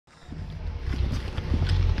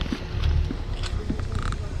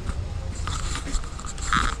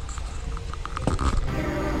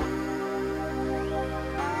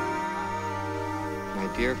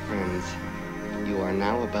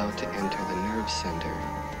now about to enter the nerve center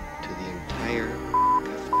to the entire.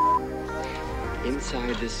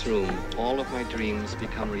 Inside this room, all of my dreams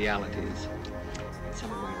become realities, and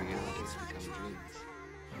some of my realities become dreams.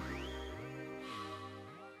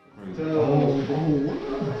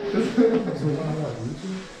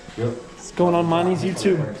 What's going on Monty's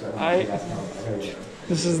YouTube?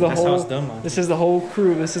 This is the whole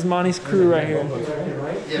crew. This is Monty's crew right here.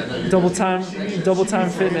 Double time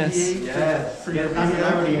fitness.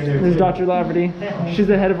 There's Dr. Laverty. She's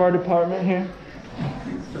the head of our department here.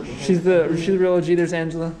 She's the real OG. There's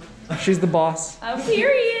Angela. She's the boss. Oh,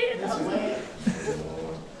 period.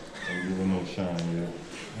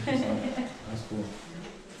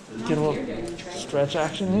 Get a little stretch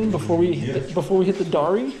action in before we hit the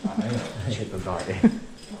DARI. Hit the DARI.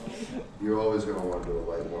 You're always going to want to do a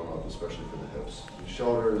light warm-up, especially for the hips. The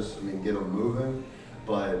shoulders, I mean, get them moving,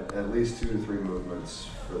 but at least 2 to 3 movements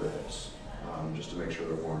for the hips, just to make sure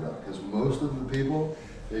they're warmed up. Because most of the people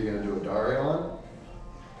that you're going to do a DARI on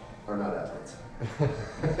are not athletes.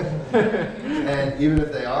 And even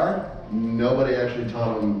if they are, nobody actually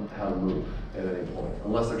taught them how to move at any point,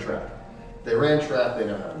 unless they're track. If they ran track, they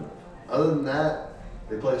know how to move. Other than that,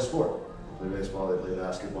 they play a sport. They play baseball, they play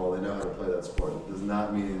basketball, they know how to play that sport. It does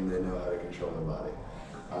not mean they know how to control their body.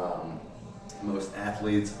 Most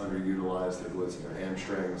athletes underutilize their glutes and their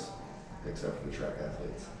hamstrings, except for the track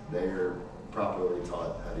athletes. They are properly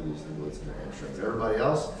taught how to use their glutes and their hamstrings. Everybody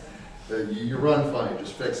else, you run funny,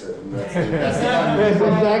 just fix it. And that's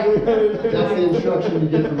the instruction you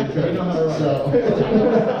get from the coach.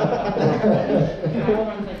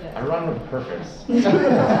 I run with purpose.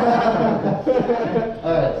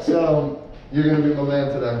 All right, so you're going to be my man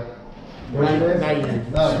today.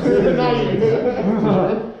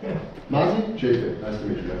 Monty? JP, nice to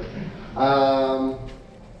meet you guys.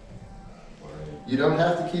 You don't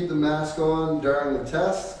have to keep the mask on during the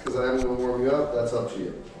test, because I am going to warm you up. That's up to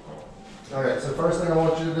you. All right, so first thing I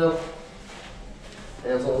want you to do,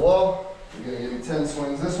 hands on the wall. You're going to give me 10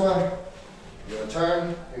 swings this way. You're going to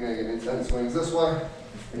turn. You're going to give me 10 swings this way.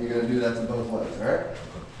 And you're going to do that to both legs, all right?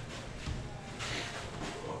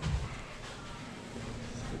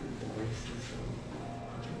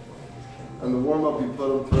 And the warm-up you put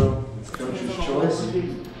them through, it's coach's choice,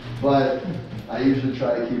 but I usually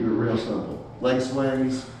try to keep it real simple. Leg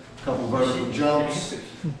swings, a couple vertical jumps, a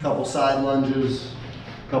couple side lunges,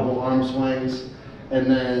 a couple arm swings, and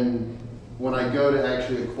then when I go to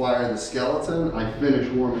actually acquire the skeleton, I finish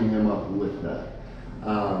warming him up with that,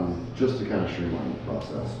 just to kind of streamline the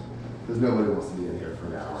process. Because nobody wants to be in here for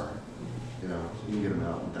an hour. You know, you can get them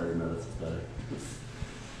out in 30 minutes, it's better.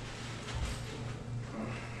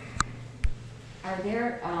 Are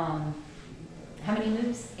there, how many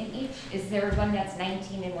moves in each? Is there one that's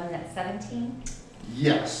 19 and one that's 17?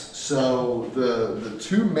 Yes, so the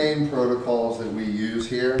 2 main protocols that we use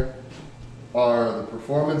here are the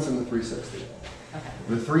performance and the 360. Okay.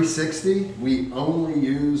 The 360 we only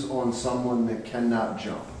use on someone that cannot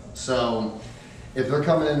jump. So if they're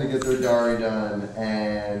coming in to get their DARI done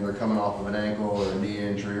and they're coming off of an ankle or a knee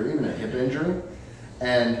injury or even a hip injury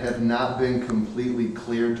and have not been completely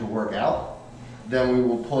cleared to work out, then we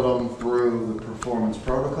will put them through the performance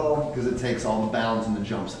protocol because it takes all the bounds and the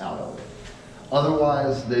jumps out of it.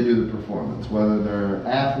 Otherwise, they do the performance. Whether they're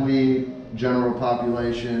athlete, general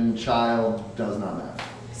population, child, does not matter.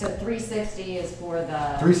 So 360 is for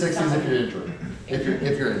the... 360 is if you're injured. If you're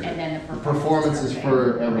injured. And then the performance is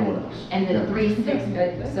for everyone else. And the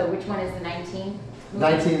 360, so which one is the 19?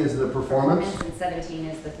 19 is the performance. And 17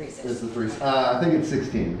 is the 360. It's the 360. I think it's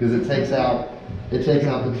 16 because it takes out the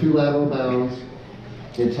 2 lateral bounds.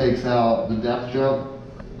 It takes out the depth jump.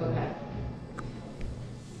 Okay.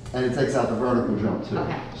 And it takes out the vertical jump too.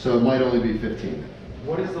 Okay. So it might only be 15.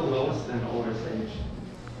 What is the lowest and oldest age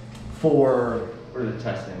For the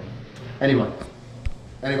testing? anyone.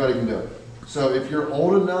 Anybody can do it. So if you're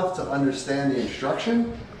old enough to understand the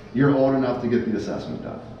instruction, you're old enough to get the assessment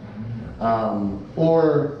done.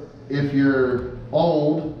 Or if you're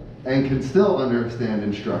old and can still understand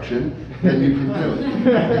instruction, then you can do it.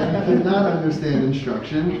 If you cannot understand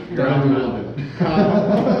instruction, then we will do it.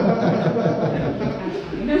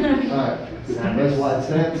 All right, nice wide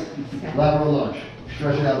stance, lateral lunge.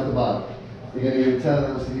 Stretch it out at the bottom. You're going to give 10 of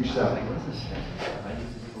those to each side.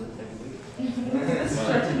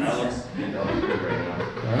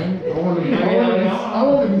 I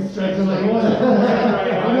want to be stretching like one. I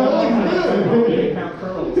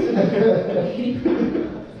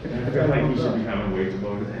feel like he should be having weights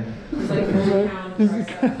above his head. It's like 4 pounds.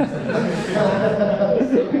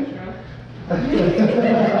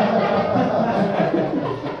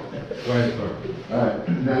 Right foot. Alright,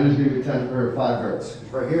 now just give me 10 or 5 hertz.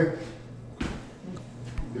 Right here.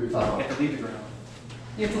 Give me 5 hertz. Leave the ground.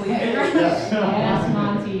 You have to leave it. Yes. Yes,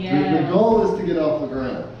 Monty, The yes. goal is to get off the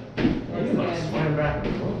ground. He's not sweating back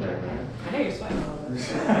and forth there, man. I know you're sweating a little bit.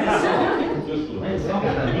 Just a little.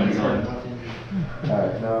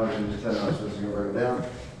 Alright, now I'm going to just 10 hertz, so you bring it down.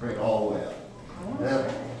 Bring it all the way up. Yep.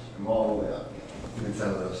 Come all the way up. Give me 10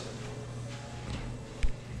 of those.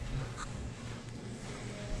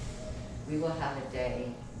 We will have a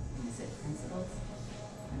day, is it principals?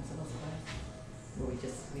 Principals class? Where we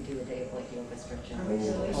do a day of like yoga stretching.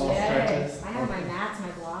 All stretches. I have my mats,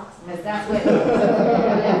 my blocks. Because that's what.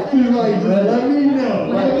 He's like, let me know.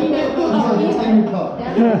 Let me know. It's in the car.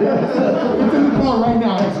 It's in the car right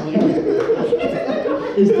now, actually.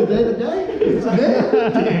 Is today the day? It's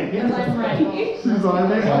today? Yes, I'm ready. She's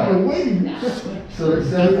like, I've been waiting. So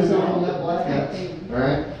extend yourself on that black hat.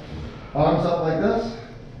 Alright? Arms up like this.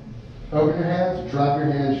 Open your hands. Drop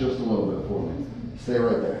your hands just a little bit for me. Stay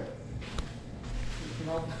right there.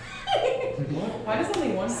 Why does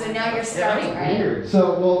only one? So now you're starting, right?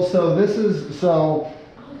 So this is,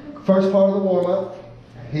 first part of the warm up.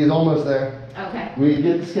 He's almost there. Okay. We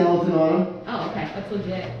get the skeleton on him. Oh, okay. That's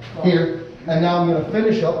legit. Here. And now I'm going to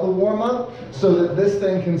finish up the warm up so that this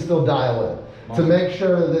thing can still dial in. To make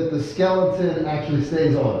sure that the skeleton actually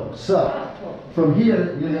stays on him. So, from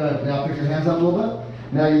here, you're going to, now pick your hands up a little bit.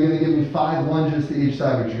 Now you're going to give me 5 lunges to each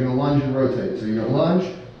side, but you're going to lunge and rotate. So you're going to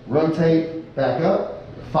lunge, rotate, back up,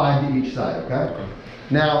 5 to each side, okay?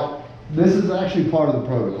 Now, this is actually part of the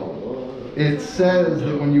protocol. It says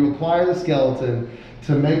that when you acquire the skeleton,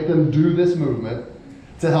 to make them do this movement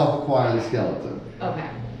to help acquire the skeleton. Okay.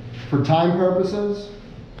 For time purposes,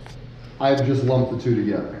 I've just lumped the two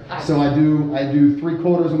together. So I do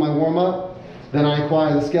 3/4 of my warm up, then I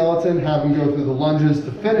acquire the skeleton, have them go through the lunges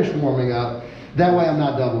to finish warming up. That way I'm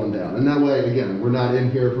not doubling down. And that way, again, we're not in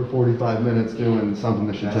here for 45 minutes doing something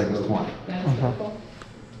that should take us 20. That is so cool.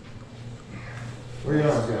 Where your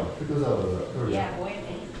arms go? Pick those elbows up. There we go. Yeah, boy,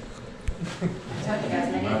 I told you guys,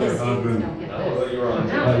 many of these students don't get Oh, this. you were on.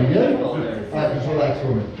 You good? Alright, just relax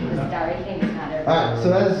for me. This DARI thing is not every. Alright, so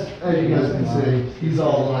as you guys can see, he's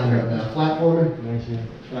all lined up now. Flat for me.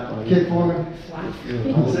 Kick for me.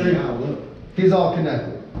 See? He's all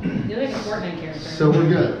connected. You're like a Fortnite character. So we're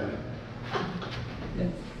good.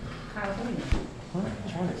 Kyle, what are you doing?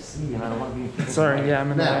 I'm trying to see and I don't want to be. Sorry, yeah,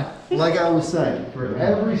 I'm in the way. Now, like I was saying, for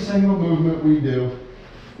every single movement we do,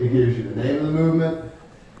 it gives you the name of the movement,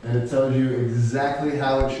 and it tells you exactly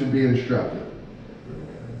how it should be instructed.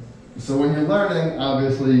 So when you're learning,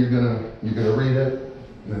 obviously you're gonna read it,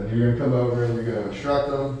 and then you're gonna come over and you're gonna instruct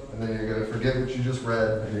them, and then you're gonna forget what you just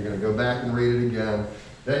read, and you're gonna go back and read it again.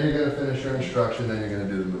 Then you're gonna finish your instruction, then you're gonna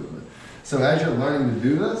do the movement. So as you're learning to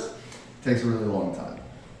do this, it takes a really long time.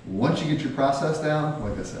 Once you get your process down,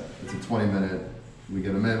 like I said, it's a 20-minute, we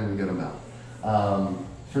get them in, we get them out.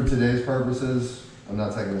 For today's purposes, I'm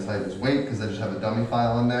not taking as height as weight because I just have a dummy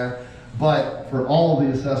file in there. But for all the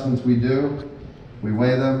assessments we do, we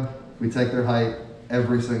weigh them, we take their height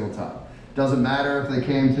every single time. Doesn't matter if they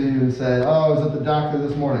came to you and said, oh, I was at the doctor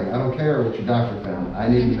this morning. I don't care what your doctor found. I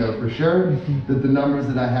need to know for sure that the numbers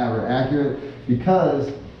that I have are accurate because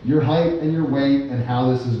your height and your weight and how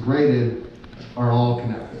this is graded are all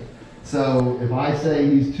connected. So if I say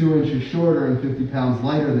he's 2 inches shorter and 50 pounds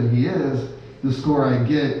lighter than he is, the score I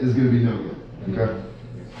get is going to be no good. Okay?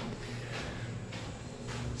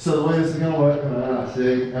 So the way this is going to work,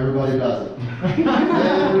 see, everybody does it.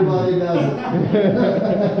 Everybody does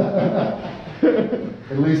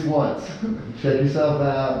it. At least once. Check yourself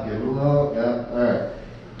out, give it a look. Yeah, all right.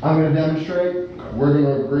 I'm going to demonstrate. We're going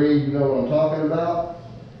to agree you know what I'm talking about.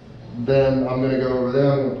 Then I'm going to go over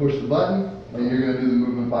there, I'm going to push the button, and you're going to do the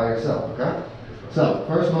movement by yourself, okay? So,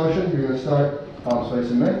 first motion, you're going to start palms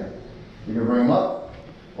facing me. You're going to bring them up,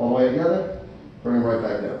 all the way together, bring them right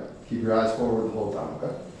back down. Keep your eyes forward the whole time,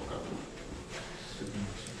 okay?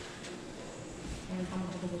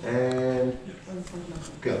 And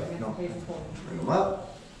go. No. Bring them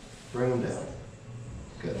up, bring them down.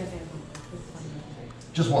 Good.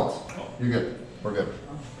 Just once. You're good. We're good.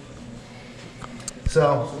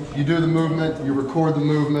 So you do the movement, you record the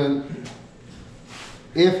movement.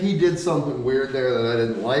 If he did something weird there that I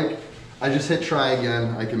didn't like, I just hit try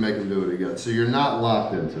again, I can make him do it again. So you're not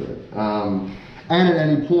locked into it. And at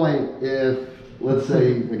any point, if, let's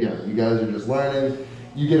say, again, you guys are just learning,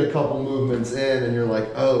 you get a couple movements in and you're like,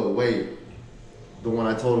 oh, wait, the one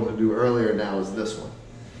I told him to do earlier now is this one.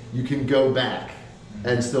 You can go back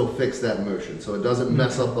and still fix that motion. So it doesn't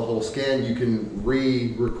mess up the whole scan. You can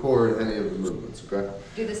re-record any of the movements, okay?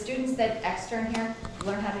 Do the students that extern here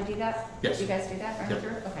learn how to do that? Yes. Do you guys do that? Run Yep.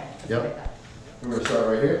 through? Okay. That's Yep. what I thought. We're gonna start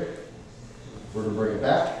right here. We're gonna bring it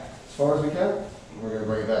back as far as we can. We're gonna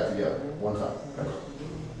bring it back together, one time. Okay.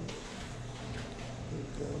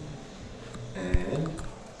 And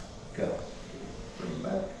go. Bring it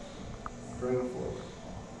back, bring it forward.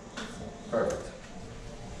 Perfect.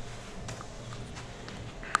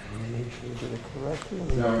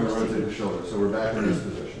 Now we're gonna rotate the shoulder. So we're back in this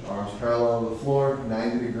position. Arms parallel to the floor,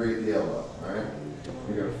 90-degree at the elbow, all right?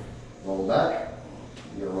 You're gonna roll back,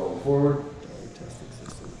 you're gonna roll forward,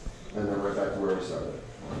 and then right back to where we started.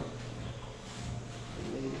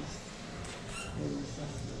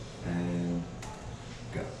 And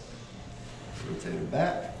go. Rotate it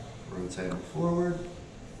back, rotate it forward.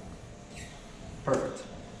 Perfect.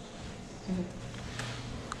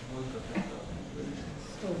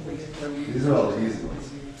 These are all the easy ones.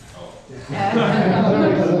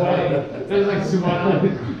 There's like Sumana.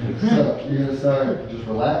 So you're gonna start, just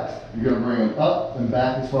relax. You're gonna bring them up and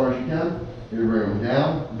back as far as you can. You're gonna bring them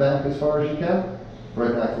down, back as far as you can.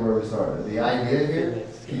 Right back to where we started. The idea here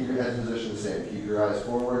is keep your head position the same. Keep your eyes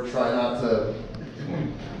forward. Try not to.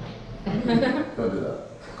 Don't do that.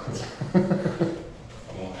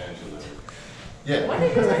 Yeah. What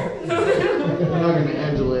did you say? I'm not gonna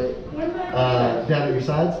angulate. Down at your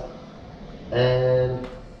sides. And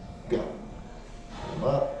go. Bring them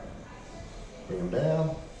up. Bring them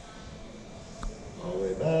down. All the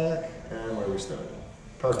way back. And where we started.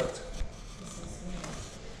 Perfect.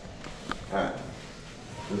 Alright.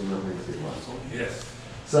 There's nothing to see left. Yes.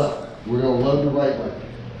 So, we're going to load the right leg.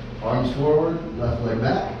 Arms forward, left leg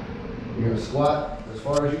back. You're going to squat as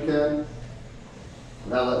far as you can.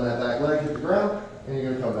 Without letting that back leg hit the ground. And you're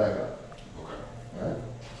going to come back up. Okay. Alright?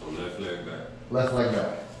 So left leg back. Left leg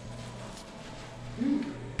back.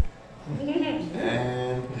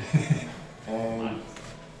 And, and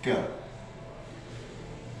go.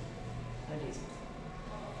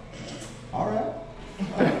 All right. I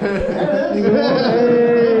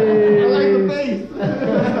like the face.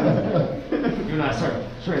 You and I start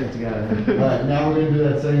shredding together. All right, now we're going to do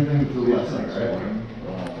that same thing to the left side, right?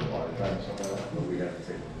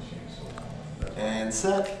 And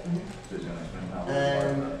set.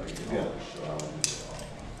 And go.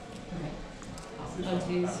 Oh,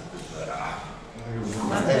 geez.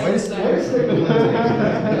 Hey, wait a second. You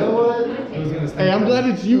know what? Hey, I'm glad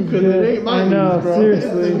it's you because it ain't my I know, knees, bro.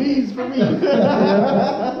 seriously. It's the knees for me.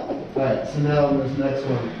 Alright, so now this next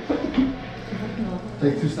one.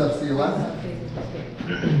 Take 2 steps to your left.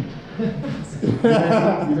 You're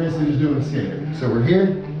basically just doing a skater. So we're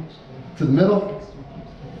here, to the middle,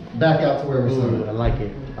 back out to where we started. I like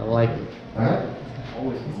it. I like it. Alright?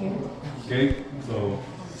 Okay, so.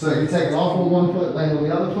 So you take it off on one foot, land on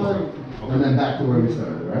the other foot, and then back to where we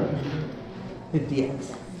started, right? Hit the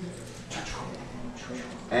X.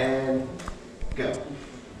 And go.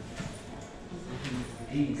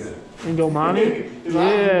 Good. And go, mommy?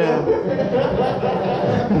 Yeah.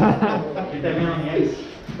 Get that man on the ice.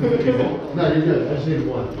 No, you're good. I just needed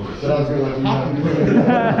one. But I was going to let you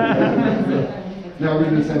know. Now we're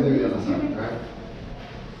going to do the same thing the other side, right?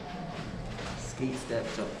 Skate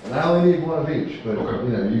steps up. And I only need one of each, but Okay.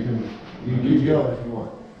 you know, you can keep going if you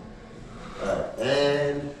want. Alright,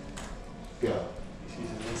 and go.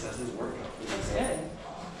 That's good.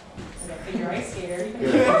 Like a figure ice skater. You can-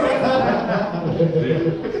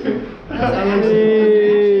 Those are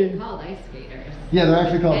actually called ice skaters. Yeah, they're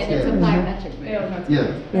actually called And it's a skaters. plyometric They don't move.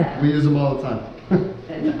 know. Yeah, we use them all the time.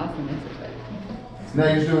 It's awesome exercise. Now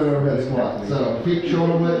you're just doing an overhead squat. So feet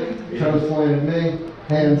shoulder width, toes pointed at me,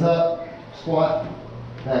 hands up, squat,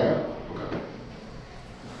 hang up.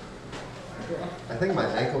 I think my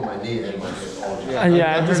ankle, my knee, and my hip all just.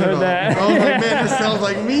 Yeah, I just heard that. I was like, man, this sounds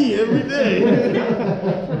like me every day.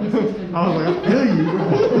 I was like, I feel you.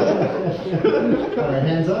 Alright,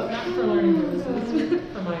 hands up, Not for learning purposes,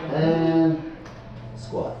 for my own. and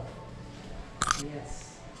squat.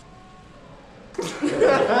 Yes.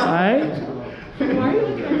 Alright? Why are you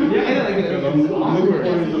looking at me? Yeah, I like it.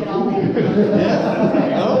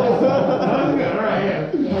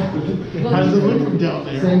 How does it look from down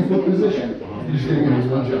there? Same foot position. You're just gonna give me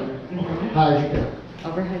one jump. High as you can.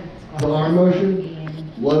 Overhead squat. The arm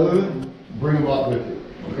motion, load, bring them up with you.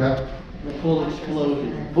 Okay? The full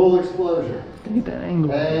explosion. Full explosion. Get that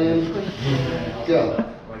angle. And go.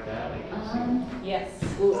 Yes.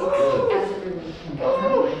 As it relates to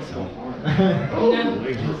No.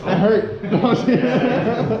 That hurt. Well, I'll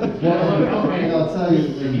tell you,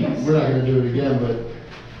 we're not gonna do it again, but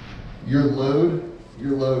your load,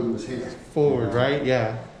 your load was here. Forward, right?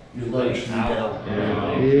 Yeah. Your load should be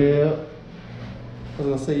down. Yeah. I was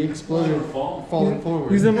gonna say you exploded falling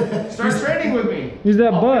forward. Use them. Start training with me. Use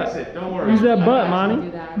that I'll butt. fix it, don't worry. Use that butt, Do Monty.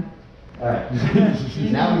 that. Alright,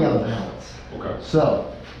 now we got a balance. Okay.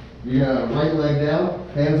 So, you're gonna right leg down,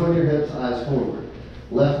 hands on your hips, eyes forward.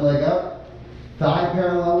 Left leg up, thigh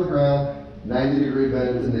parallel to the ground, 90-degree bend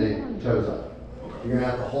at the knee, toes up. You're gonna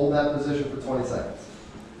have to hold that position for 20 seconds.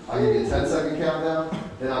 I'll give you a 10-second countdown,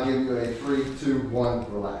 then I'll give you a 3, 2,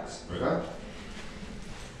 1, relax. Okay?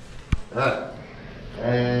 Alright.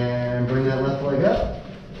 And bring that left leg up.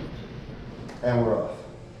 And we're off.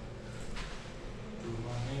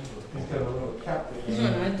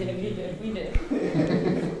 I did, you did, we did.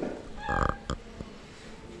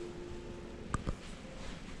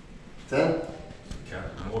 Ten.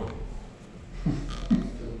 Captain Morgan.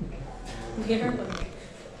 Get her like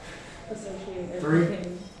associated 3,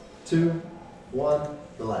 everything. 2, 1,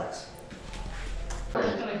 relax. If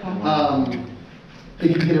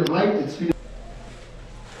you get it right, it's speed.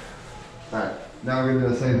 Alright, now we're gonna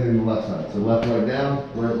do the same thing on the left side. So left leg down,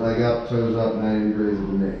 right leg up, toes up, 90 degrees at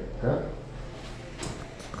the knee. Okay?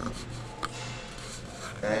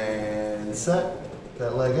 And set,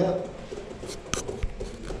 that leg up.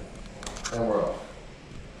 And we're off.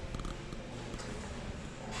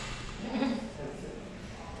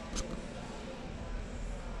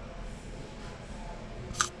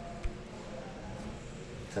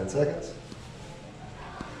 Ten seconds.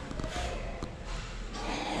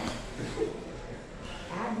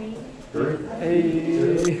 Add me. 3,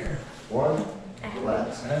 Hey. 2, 1,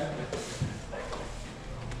 relax.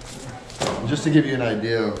 Just to give you an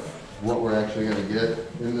idea of what we're actually going to get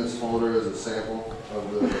in this folder is a sample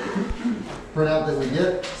of the printout that we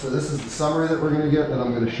get. So this is the summary that we're going to get, and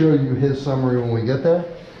I'm going to show you his summary when we get there.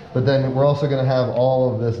 But then we're also going to have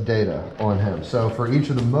all of this data on him. So for each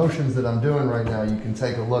of the motions that I'm doing right now, you can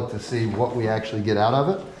take a look to see what we actually get out of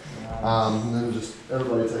it. And then just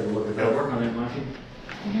everybody take a look at that. Work on it, Monty.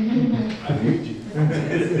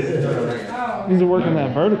 Needs to work on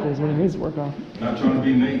that vertical is what he needs to work on. Not trying to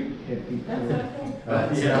be Nate.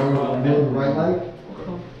 Alright, so now we're going to do the right leg.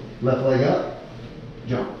 Left leg up.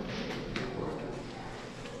 Jump.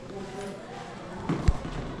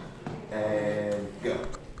 And go.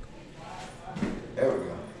 There we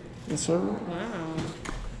go. Yes, sir. Wow,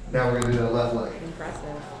 Now we're going to do the left leg.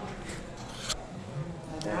 impressive.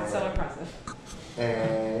 Not so impressive.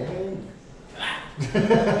 And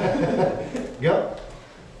go.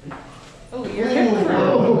 Oh, you're hip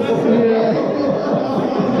pro.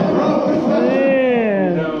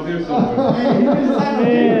 Man. No, there's something.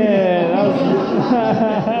 Man. That was...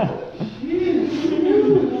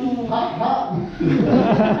 Hop, hop.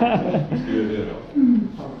 Good deal.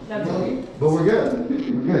 That's okay. But we're good.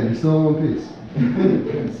 We're good. You're still in one piece.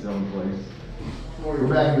 Still in place. We're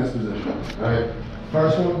back in this position. All right.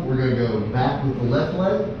 First one, we're going to go back with the left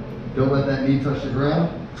leg. Don't let that knee touch the ground.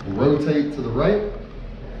 Rotate to the right.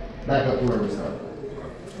 Back up to where we started.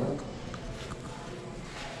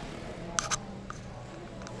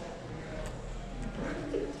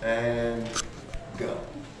 And go.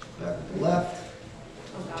 Back to the left.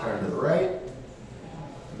 Turn to the right.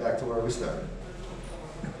 Back to where we started.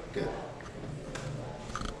 Good.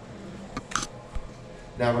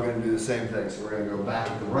 Now we're going to do the same thing. So we're going to go back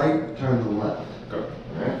to the right, turn to the left. Go.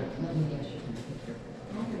 All right.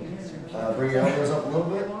 Bring your elbows up a little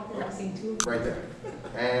bit. Right there.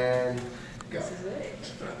 And go.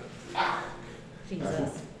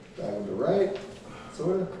 Jesus. Back to the right.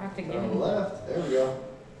 Sort of. Cracked Down again. to the left. There we go.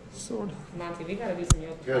 Sort of. Monty, we gotta do some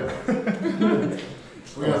yoga. Good.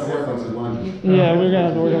 We're going to work on some lunges. Yeah, we're gonna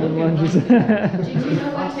have to work on the lunges. Did you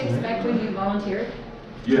know what to expect when you volunteered?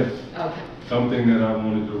 Yes, Okay. something that I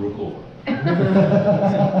wanted to record.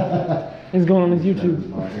 It's going on his YouTube.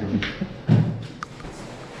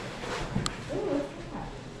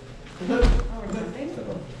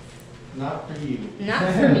 Not for you.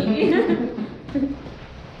 Not for me.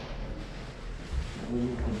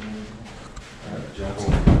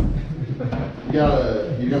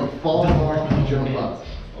 You're gonna fall off and jump up.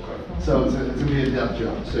 Okay. So it's gonna be a depth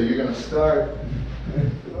jump. So you're gonna start.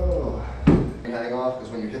 Oh. Hang off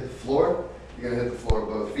because when you hit the floor, you're gonna hit the floor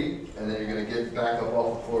with both feet, and then you're gonna get back up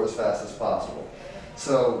off the floor as fast as possible.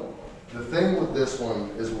 So the thing with this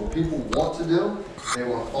one is what people want to do, they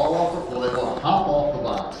want to fall off the floor, they want to hop off the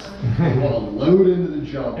box, they want to load into the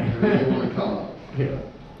jump, and then they want to come up.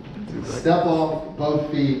 Step off, both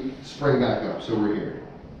feet, spring back up. So we're here.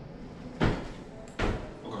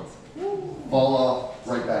 Okay. Fall off,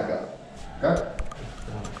 right back up. Okay?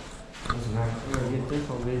 Get this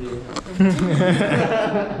on video.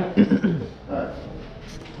 Alright.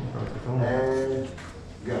 And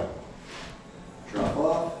go. Drop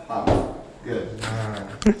off, hop. Good.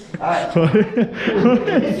 Alright.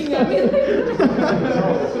 Looking at me like,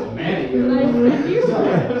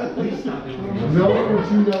 Know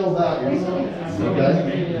what you know about yourself.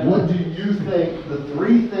 Okay? What do you think the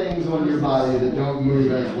 3 things on your body that don't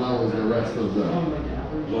move as well as the rest of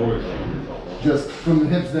them? Lower. Just from the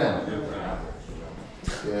hips down.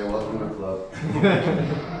 Yeah, welcome to the club.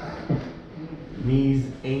 Knees,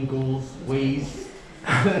 ankles, waist,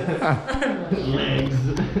 legs.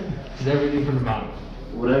 Just everything from the bottom.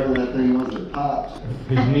 Whatever that thing was that popped.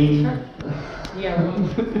 His knee. yeah, well,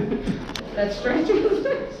 that's stretching.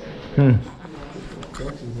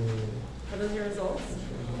 What are your results?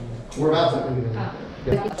 We're about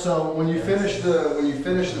to. So when you finish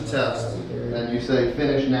the test and you say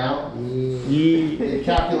finish now, it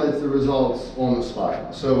calculates the results on the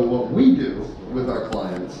spot. So what we do with our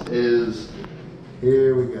clients is,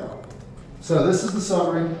 here we go. So this is the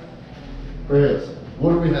summary. Here it is.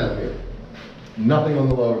 What do we have here? Nothing on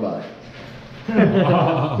the lower body.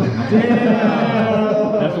 Damn!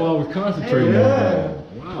 That's what I was concentrating on.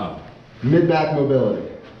 Wow. Mid-back mobility.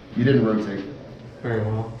 You didn't rotate Very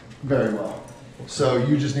well. very well. So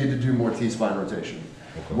you just need to do more T-spine rotation.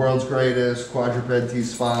 World's greatest, quadruped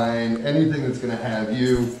T-spine, anything that's going to have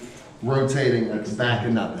you rotating at the back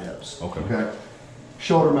and not the hips. Okay.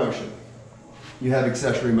 Shoulder motion. You have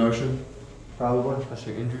accessory motion, probably. That's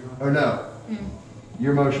your injury. Or no?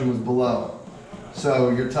 Your motion was below. So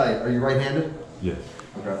you're tight. Are you right-handed? Yes.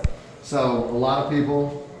 Okay. So a lot of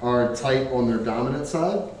people are tight on their dominant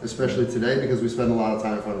side, especially today because we spend a lot of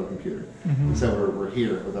time in front of the computer. So we're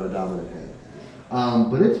here with our dominant hand.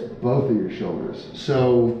 But it's both of your shoulders.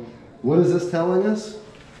 So what is this telling us?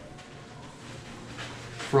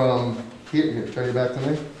 From here, turn your back to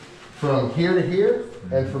me. From here to here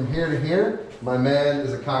and from here to here, my man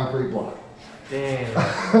is a concrete block. Damn.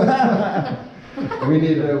 We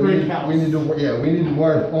need to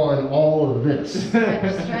work on all of this.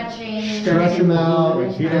 Stretching. Stretch them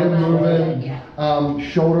out, get them moving. Yeah.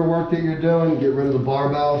 Shoulder work that you're doing, get rid of the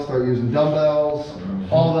barbell, start using dumbbells,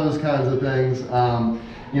 all those kinds of things.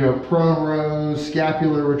 You know, prone rows,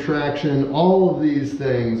 scapular retraction, all of these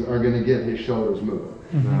things are going to get his shoulders moving.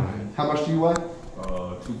 How much do you weigh?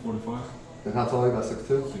 245. And how tall are you? About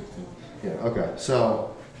 6'2"? 6'2". Yeah, okay.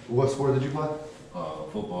 So, what sport did you play?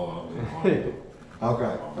 Football.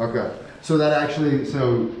 Okay. So that actually,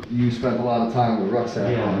 so you spent a lot of time with a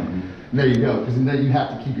rucksack on. There you go, because then you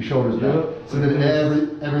have to keep your shoulders back. So then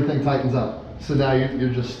everything tightens up. So now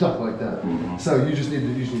you're just stuck like that. So you just need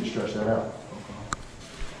to stretch that out.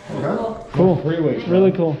 Okay. Cool.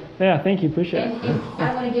 Really cool. Yeah, thank you. Appreciate it. And I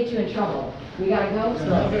don't want to get you in trouble. We gotta go.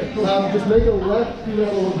 Just make a left through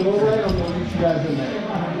that little doorway. I'm gonna reach you guys in there.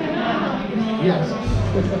 Yes.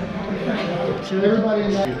 Everybody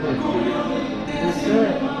in that. Yes, sir.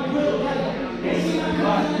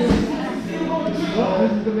 Well,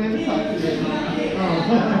 this is the man to talk to.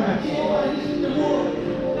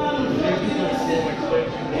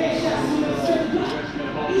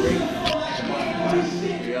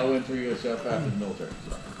 I went through yourself after the military.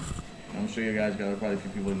 So I'm sure you guys got probably a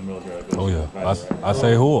few people in the military. Oh yeah. I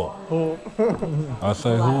say who? I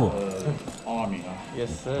say who? Army, huh?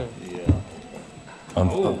 Yes, sir. Yeah. Two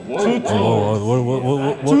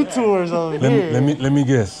tours over here. Let me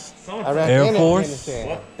guess. Air Force?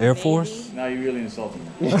 Air Force? Now you really insulting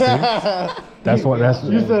me. That's what that's.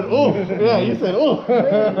 You said, oh, yeah, you said, oh.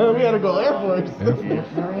 We had to go Air Force.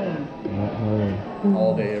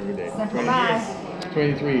 All day, every day. 20 years.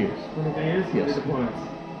 23 years. 23 years? Yes.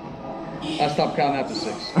 I stopped counting after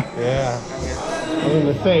 6. Yeah. I was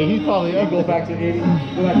gonna say, he's probably You go back to 80, go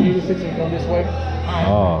back to 86 and come this way.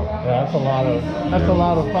 Oh. Yeah, that's a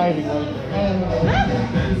lot of fighting.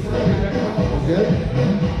 Good?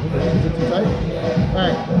 Is it too tight?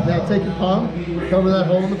 Alright, now take your palm, cover that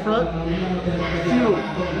hole in the front.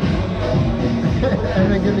 And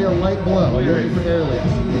then give me a light blow. You're looking for air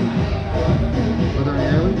leaks. Are there any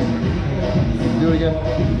air leaks? Do it again.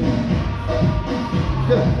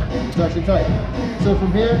 Good. It's actually tight. So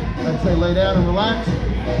from here, I'd say lay down and relax.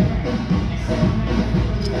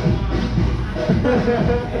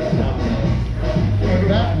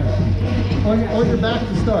 On your back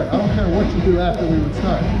to start. I don't care what you do after we would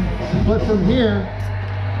start. But from here,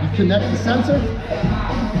 you connect the sensor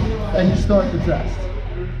and you start the test.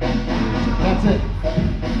 That's it.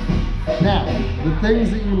 Now, the things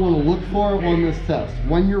that you want to look for on this test.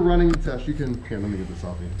 When you're running the test, you can, here, let me get this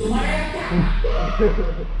off you.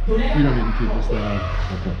 You don't need to keep this thing on.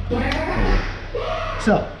 Okay.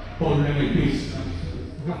 So,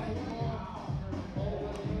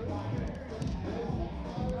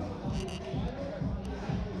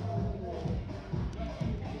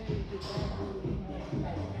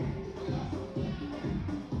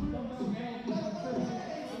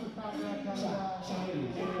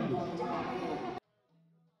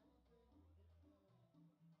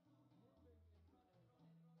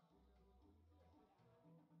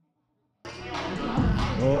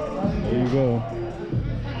 Oh, there you go.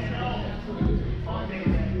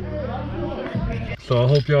 So I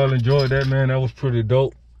hope y'all enjoyed that, man. That was pretty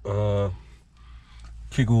dope.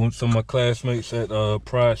 Kicking with some of my classmates at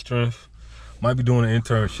Pride Strength. Might be doing an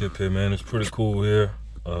internship here, man. It's pretty cool here.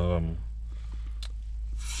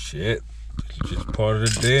 Shit. It's just part of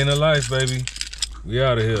the day in the life, baby. We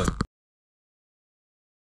out of here.